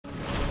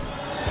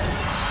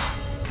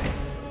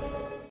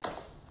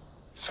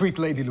Sweet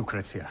Lady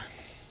Lucrezia,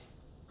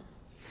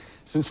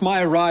 since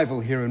my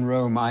arrival here in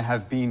Rome, I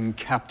have been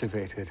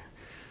captivated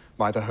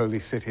by the holy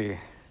city,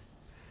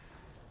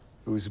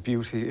 whose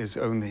beauty is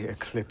only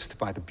eclipsed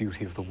by the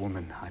beauty of the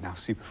woman I now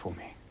see before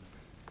me.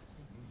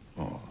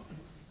 Oh,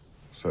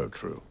 so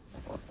true.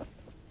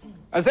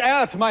 As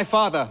heir to my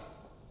father,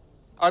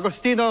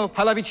 Agostino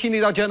Pallavicini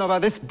da Genova,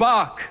 this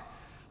bark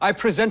I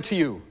present to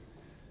you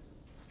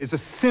is a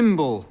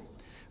symbol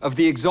of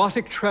the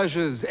exotic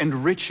treasures and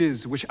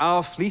riches which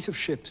our fleet of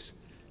ships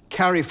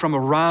carry from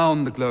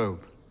around the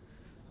globe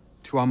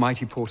to our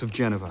mighty port of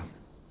Genova.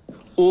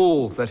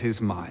 All that is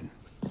mine,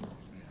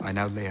 I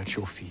now lay at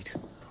your feet.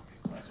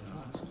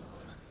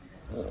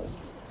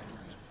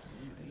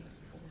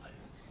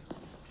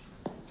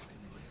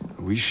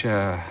 We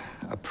share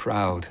a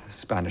proud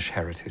Spanish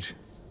heritage.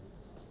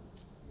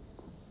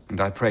 And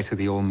I pray to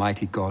the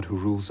Almighty God who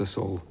rules us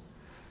all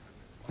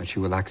that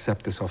you will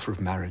accept this offer of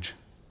marriage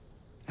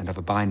and have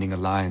a binding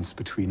alliance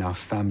between our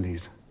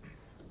families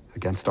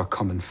against our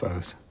common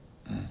foes.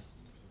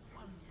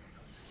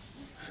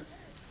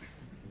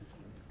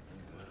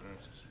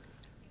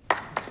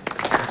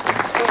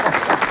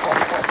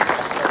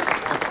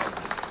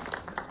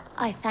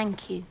 I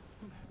thank you.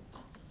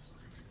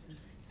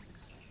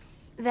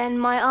 Then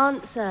my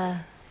answer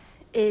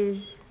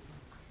is